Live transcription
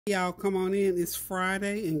Y'all come on in. It's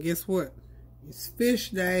Friday, and guess what? It's fish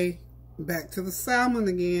day. Back to the salmon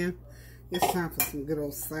again. It's time for some good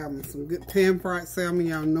old salmon, some good pan-fried salmon.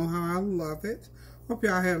 Y'all know how I love it. Hope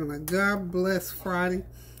y'all having a God bless Friday.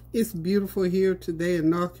 It's beautiful here today in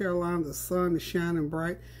North Carolina. The sun is shining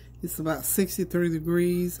bright. It's about 63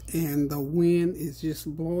 degrees, and the wind is just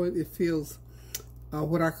blowing. It feels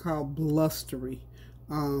what I call blustery.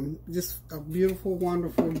 Just a beautiful,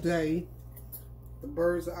 wonderful day. The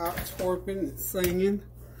birds are out twerping and singing.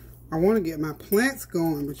 I want to get my plants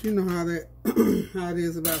going, but you know how that how it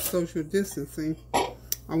is about social distancing.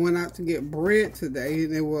 I went out to get bread today,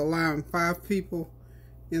 and they were allowing 5 people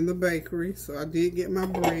in the bakery, so I did get my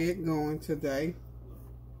bread going today.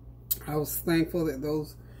 I was thankful that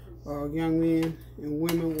those young men and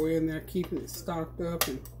women were in there keeping it stocked up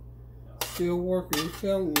and still working. I'm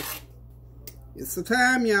telling you, it's the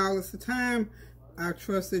time, y'all. It's the time. I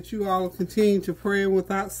trust that you all will continue to pray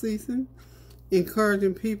without ceasing,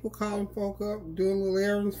 encouraging people, calling folk up, doing little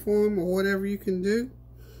errands for them, or whatever you can do.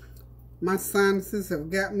 My sinuses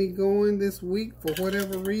have got me going this week for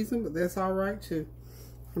whatever reason, but that's all right too.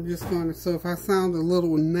 I'm just going to, so if I sound a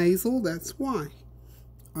little nasal, that's why.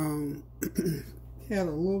 Had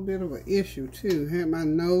a little bit of an issue too. Had my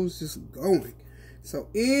nose just going. So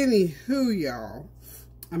anywho, y'all,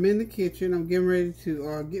 I'm in the kitchen. I'm getting ready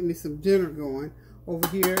to get me some dinner going. Over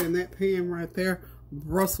here in that pan right there,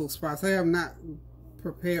 Brussel sprouts. I have not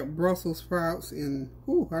prepared Brussel sprouts in,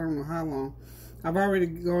 I don't know how long. I've already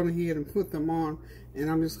gone ahead and put them on, and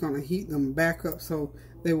I'm just going to heat them back up. So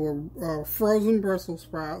they were frozen Brussels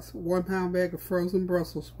sprouts, 1 pound bag of frozen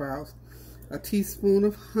Brussels sprouts, a teaspoon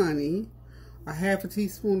of honey, a half a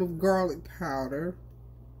teaspoon of garlic powder,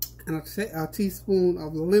 and a teaspoon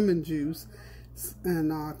of lemon juice,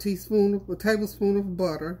 and a tablespoon of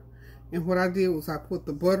butter. And what I did was I put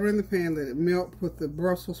the butter in the pan, let it melt, put the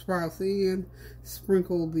Brussels sprouts in,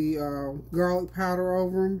 sprinkled the garlic powder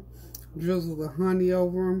over them, drizzle the honey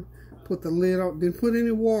over them, put the lid on, didn't put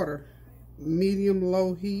any water, medium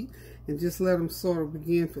low heat, and just let them sort of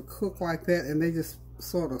begin to cook like that. And they just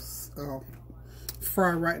sort of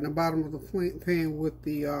fry right in the bottom of the pan with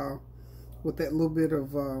the with that little bit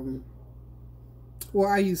of well,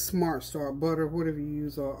 I use Smart Start butter, whatever you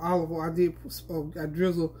use, or olive oil. I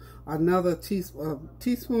drizzle another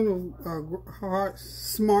teaspoon of hard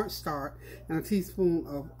Smart Start and a teaspoon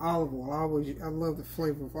of olive oil. I love the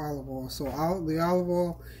flavor of olive oil. So the olive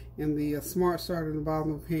oil and the Smart Start in the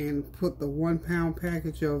bottom of the pan. Put the 1 pound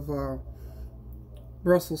package of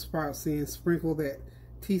Brussels sprouts in. Sprinkle that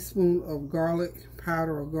teaspoon of garlic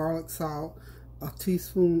powder or garlic salt, a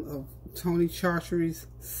teaspoon of Tony Chachere's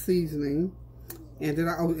seasoning. And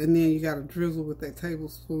then you got to drizzle with that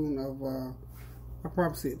tablespoon of, I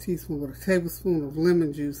probably said a teaspoon, but a tablespoon of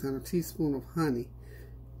lemon juice and a teaspoon of honey.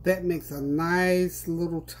 That makes a nice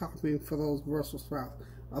little topping for those Brussels sprouts.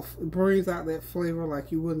 It brings out that flavor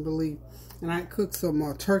like you wouldn't believe. And I cooked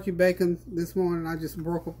some turkey bacon this morning. I just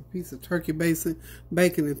broke up a piece of turkey bacon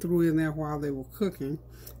and threw it in there while they were cooking.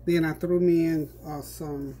 Then I threw me in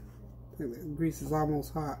some, I think the grease is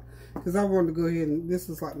almost hot, because I wanted to go ahead and, this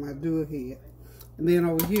is like my do ahead. And then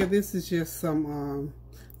over here, this is just some,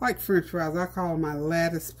 like French fries. I call them my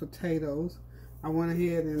lattice potatoes. I went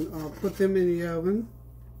ahead and put them in the oven,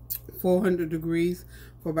 400 degrees,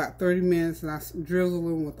 for about 30 minutes. And I drizzle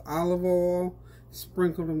them with olive oil,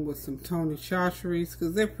 sprinkle them with some Tony Chachere's,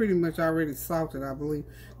 because they're pretty much already salted, I believe.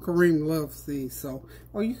 Kareem loves these. So,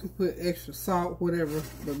 you can put extra salt, whatever.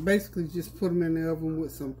 But basically, just put them in the oven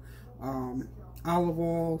with some olive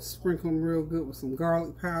oil, sprinkle them real good with some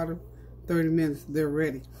garlic powder. 30 minutes, they're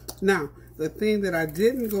ready. Now, the thing that I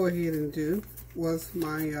didn't go ahead and do was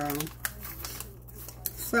my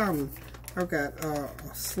salmon. I've got a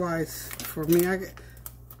slice for me.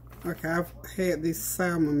 I've had this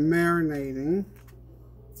salmon marinating in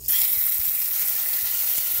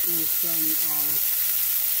some,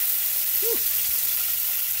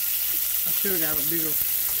 I should have got a bigger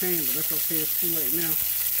pan, but that's okay, it's too late now.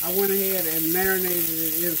 I went ahead and marinated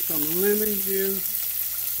it in some lemon juice,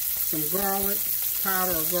 some garlic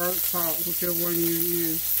powder or garlic salt, whichever one you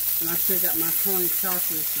use. And I still got my Tony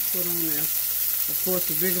Chachere's to put on there. Of course,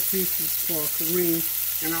 the bigger pieces for Kareem,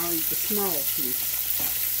 and I'll eat the small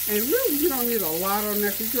piece. And really, you don't need a lot on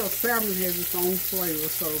there, because your salmon has its own flavor.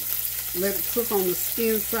 So let it cook on the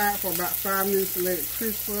skin side for about 5 minutes and let it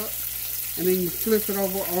crisp up. And then you flip it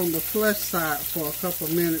over on the flesh side for a couple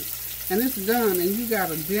of minutes. And it's done, and you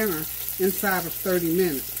got a dinner inside of 30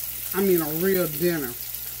 minutes. I mean, a real dinner.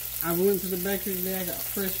 I went to the bakery today. I got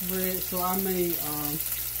fresh bread, so I made,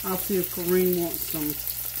 I'll see if Kareem wants some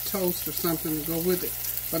toast or something to go with it.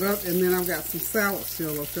 And then I've got some salad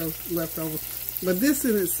still left over. But this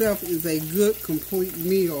in itself is a good, complete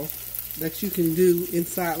meal that you can do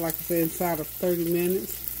inside, like I said, inside of 30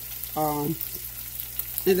 minutes.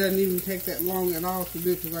 It doesn't even take that long at all to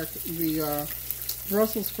do, because like the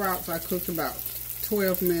Brussels sprouts I cooked about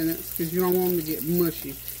 12 minutes, because you don't want them to get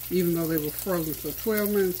mushy, even though they were frozen. So 12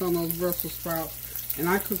 minutes on those Brussels sprouts, and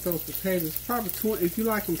I cooked those potatoes probably 20, if you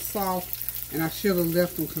like them soft, and I should have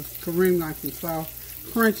left them because Kareem likes them soft,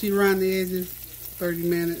 crunchy around the edges, 30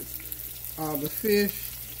 minutes. The fish,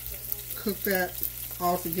 cook that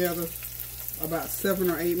all together about 7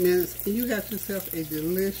 or 8 minutes, and you got yourself a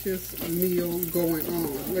delicious meal going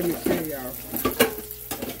on. Let me tell y'all.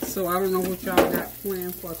 So I don't know what y'all got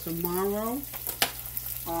planned for tomorrow.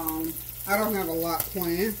 I don't have a lot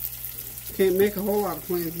planned. Can't make a whole lot of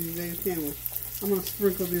plans these days, can we? I'm going to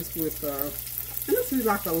sprinkle this with, and this is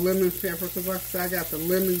like a lemon pepper, because like I said, I got the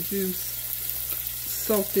lemon juice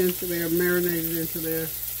soaked into there, marinated into there.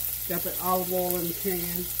 Got the olive oil in the pan.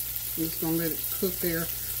 I'm just going to let it cook there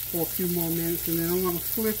for a few more minutes, and then I'm going to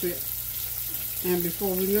flip it, and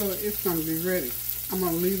before we know it, it's going to be ready. I'm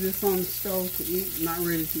going to leave this on the stove to eat, not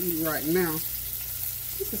ready to eat right now.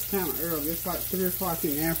 This is kind of early. It's like 3 o'clock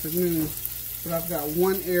in the afternoon, but I've got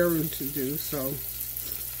one errand to do, so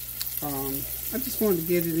I just wanted to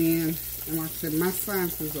get it in, and like I said, my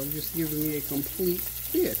sciences are just giving me a complete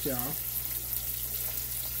hit, y'all.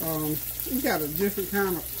 We got a different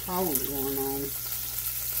kind of pollen going on.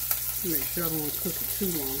 Make sure I don't want to cook it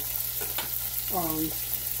too long.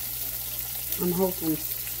 I'm hoping,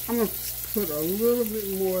 I'm going to put a little bit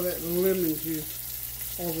more of that lemon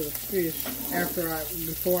juice over the fish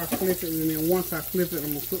before I flip it, and then once I flip it, I'm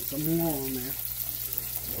going to put some more on there.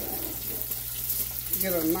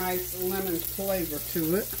 Get a nice lemon flavor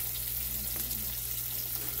to it.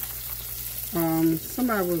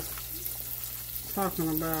 Somebody was talking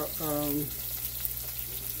about,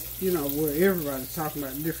 you know, where everybody's talking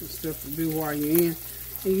about different stuff to do while you're in.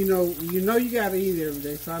 And you know you got to eat every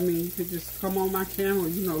day. So, I mean, you could just come on my channel,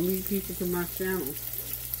 lead people to my channel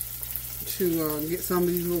to get some of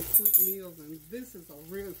these little quick meals. And this is a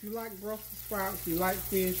real, if you like Brussels sprouts, you like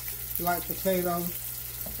fish, you like potatoes,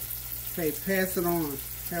 hey, pass it on.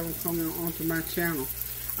 Have them come onto my channel.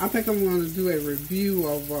 I think I'm going to do a review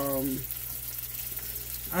of,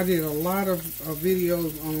 I did a lot of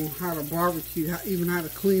videos on how to barbecue, even how to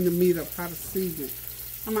clean the meat up, how to season it.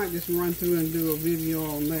 I might just run through and do a video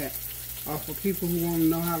on that. For people who want to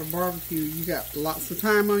know how to barbecue, you got lots of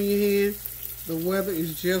time on your hands. The weather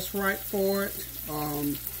is just right for it.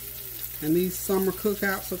 And these summer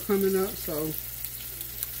cookouts are coming up, so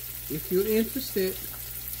if you're interested,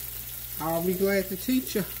 I'll be glad to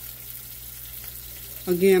teach you.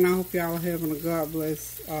 Again, I hope y'all are having a God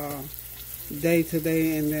bless day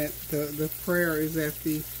today, and that the prayer is at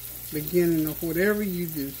the beginning of whatever you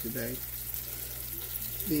do today.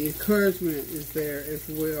 The encouragement is there as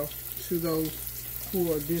well to those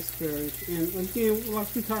who are discouraged. And again,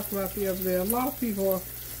 like we talked about the other day, a lot of people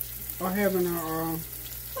are having a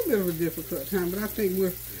bit of a difficult time, but I think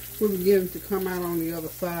we're beginning to come out on the other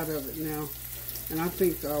side of it now. And I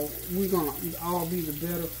think we're going to all be the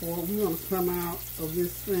better for it. We're going to come out of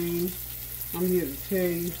this thing. I'm here to tell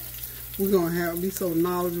you, we're going to be so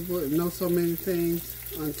knowledgeable and know so many things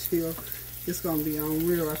until it's going to be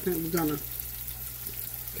unreal. I think we're going to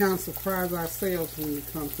kind of surprise ourselves when we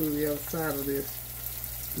come through the other side of this,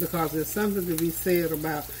 because there's something to be said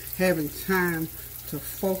about having time to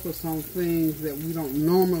focus on things that we don't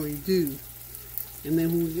normally do. And then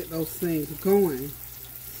when we get those things going,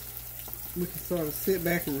 we can sort of sit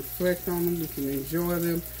back and reflect on them. We can enjoy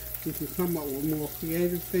them. We can come up with more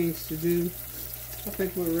creative things to do. I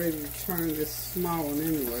think we're ready to turn this small one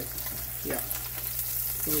anyway. Yeah.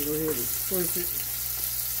 So we'll go ahead and flip it.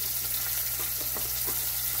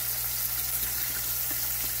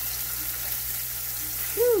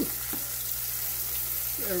 Woo!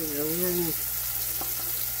 There we go.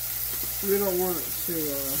 We don't want it to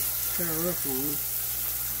tear up on us.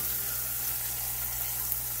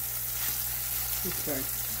 Okay.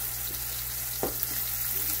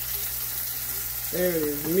 There it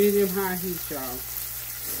is. Medium-high heat, y'all.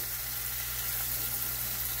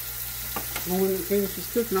 And when it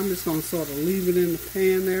finishes cooking, I'm just going to sort of leave it in the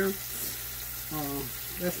pan there.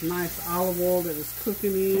 That's nice olive oil that is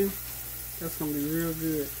cooking in. That's going to be real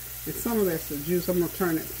good. And some of that's the juice. I'm going to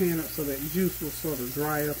turn that pan up so that juice will sort of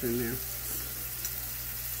dry up in there.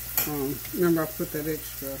 Remember, I put that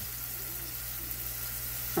extra.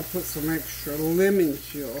 I put some extra lemon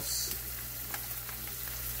juice.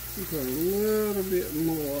 Put a little bit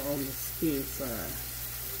more on the skin side.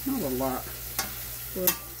 Not a lot,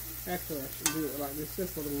 but Actually, I should do it like this.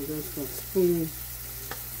 That's what I'm going to do. I'm just going to spoon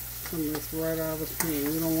some of this right out of the pan.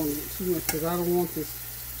 We don't want to get too much because I don't want this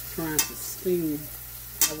trying to steam.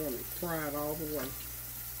 I want it fried all the way.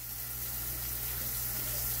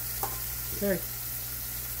 Okay.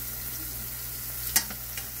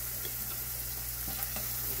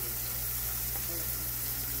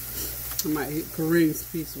 I might hit Kareem's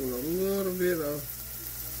piece with a little bit of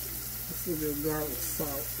garlic salt.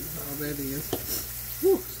 That's all that is.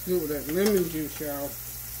 Whew, it's good with that lemon juice, y'all.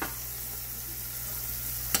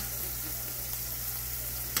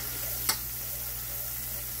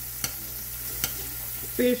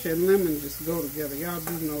 Fish and lemon just go together. Y'all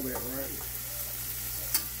do know that, right?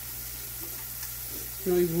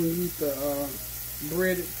 You know, even when you eat the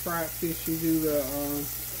breaded fried fish, you do the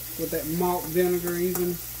with that malt vinegar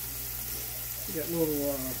even. That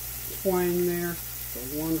little twang there. It's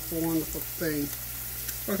a wonderful, wonderful thing.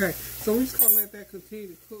 Okay, so we're just going to let that continue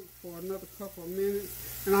to cook for another couple of minutes.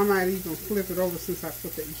 And I might even flip it over since I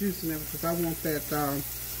put that juice in there because I want that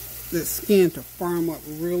that skin to firm up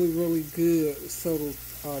really, really good so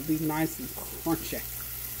it'll be nice and crunchy.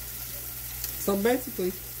 So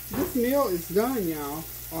basically, this meal is done, y'all.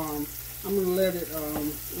 I'm going to let it,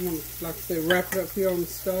 I'm going to, like I said, wrap it up here on the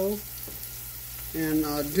stove. And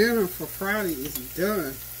dinner for Friday is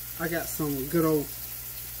done. I got some good old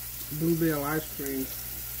Bluebell ice cream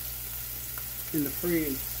in the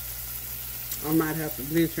fridge. I might have to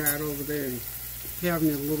venture out over there and have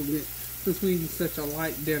me a little bit. Since we eat such a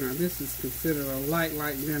light dinner, this is considered a light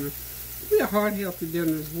dinner. It'll be a heart healthy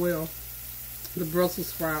dinner as well. The Brussel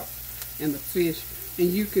sprouts and the fish. And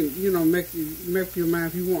you can, you know, make your mind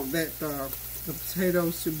if you want that the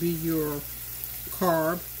potatoes to be your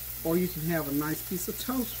carb. Or you can have a nice piece of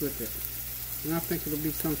toast with it. And I think it'll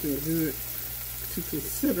be something good to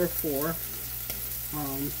consider for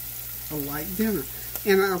a light dinner.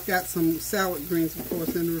 And I've got some salad greens, of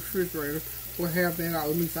course, in the refrigerator. We'll have that,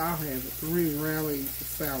 or at least I'll have it. Kareem rarely eats the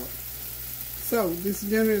salad. So, this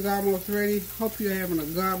dinner is almost ready. Hope you're having a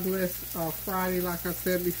God bless Friday, like I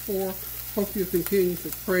said before. Hope you continue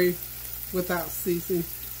to pray without ceasing.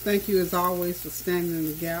 Thank you, as always, for standing in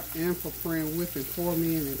the gap and for praying with and for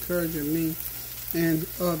me and encouraging me and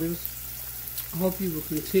others. I hope you will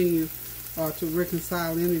continue to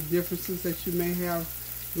reconcile any differences that you may have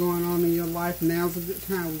going on in your life. Now's a good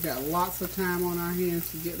time. We've got lots of time on our hands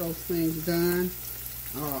to get those things done.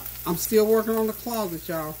 I'm still working on the closet,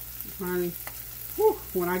 y'all. Honey, whew,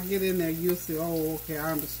 when I get in there, you'll see, oh, okay,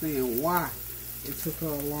 I understand why it took her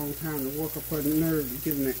a long time to work up her nerve to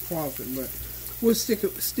get in that closet, but we're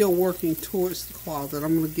still working towards the closet.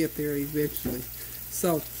 I'm going to get there eventually.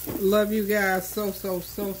 So, love you guys so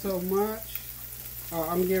much.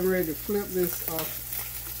 I'm getting ready to flip this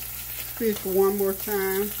fish one more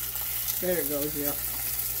time. There it goes, yeah.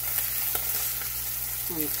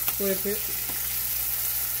 I'm going to flip it.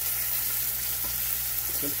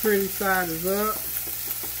 The pretty side is up.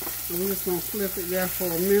 And we're just going to flip it there for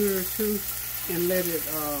a minute or two and let it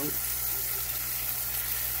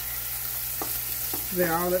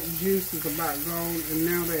there, all that juice is about gone, and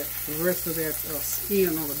now that the rest of that skin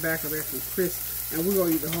on the back of that can crisp, and we're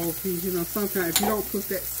going to eat the whole piece. You know, sometimes if you don't cook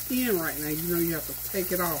that skin right now, you know you have to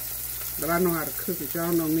take it off. But I know how to cook it.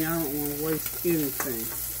 Y'all know me, I don't want to waste anything.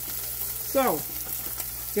 So,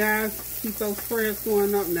 guys, keep those prayers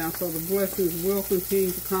going up now so the blessings will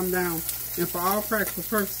continue to come down. And for all practical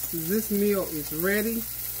purposes, this meal is ready.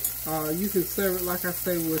 You can serve it, like I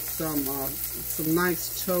say, with some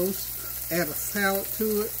nice toast. Add a salad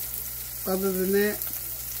to it. Other than that,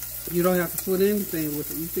 you don't have to put anything with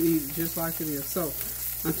it. You can eat it just like it is. So,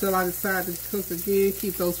 until I decide to cook again,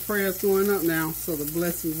 keep those prayers going up now so the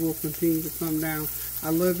blessings will continue to come down.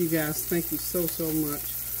 I love you guys. Thank you so much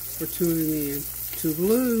for tuning in.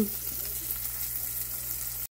 Toodaloo.